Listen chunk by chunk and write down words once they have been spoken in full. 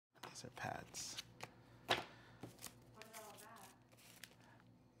concert pads. What about all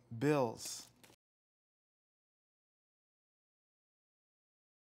that? Bills.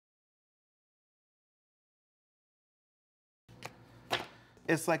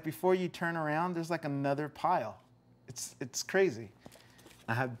 It's like before you turn around, there's like another pile. It's crazy.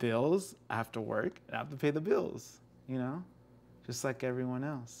 I have bills, I have to work, I have to pay the bills, you know? Just like everyone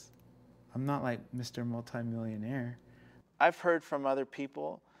else. I'm not like Mr. Multimillionaire. I've heard from other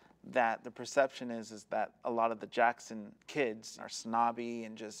people that the perception is that a lot of the Jackson kids are snobby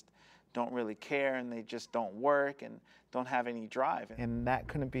and just don't really care, and they just don't work and don't have any drive. And that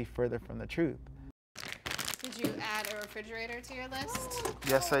couldn't be further from the truth. Did you add a refrigerator to your list?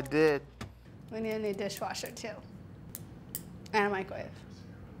 Yes, I did. We need a new dishwasher too. And a microwave.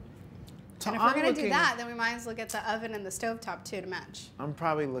 So and if we're gonna do that, then we might as well get the oven and the stovetop too to match. I'm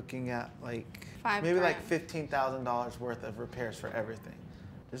probably looking at like maybe like $15,000 worth of repairs for everything.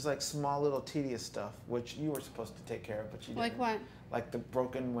 There's like small little tedious stuff which you were supposed to take care of, but you didn't. Like what? Like the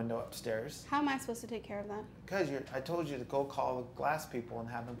broken window upstairs. How am I supposed to take care of that? Because I told you to go call the glass people and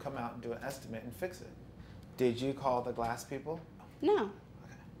have them come out and do an estimate and fix it. Did you call the glass people? No.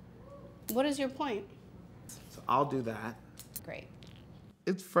 Okay. What is your point? So I'll do that. Great.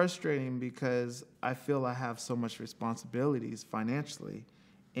 It's frustrating because I feel I have so much responsibilities financially,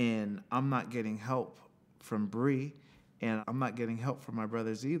 and I'm not getting help from Bree, and I'm not getting help from my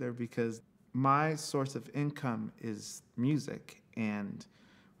brothers either, because my source of income is music, and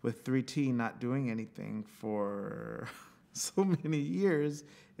with 3T not doing anything for so many years,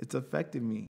 it's affected me.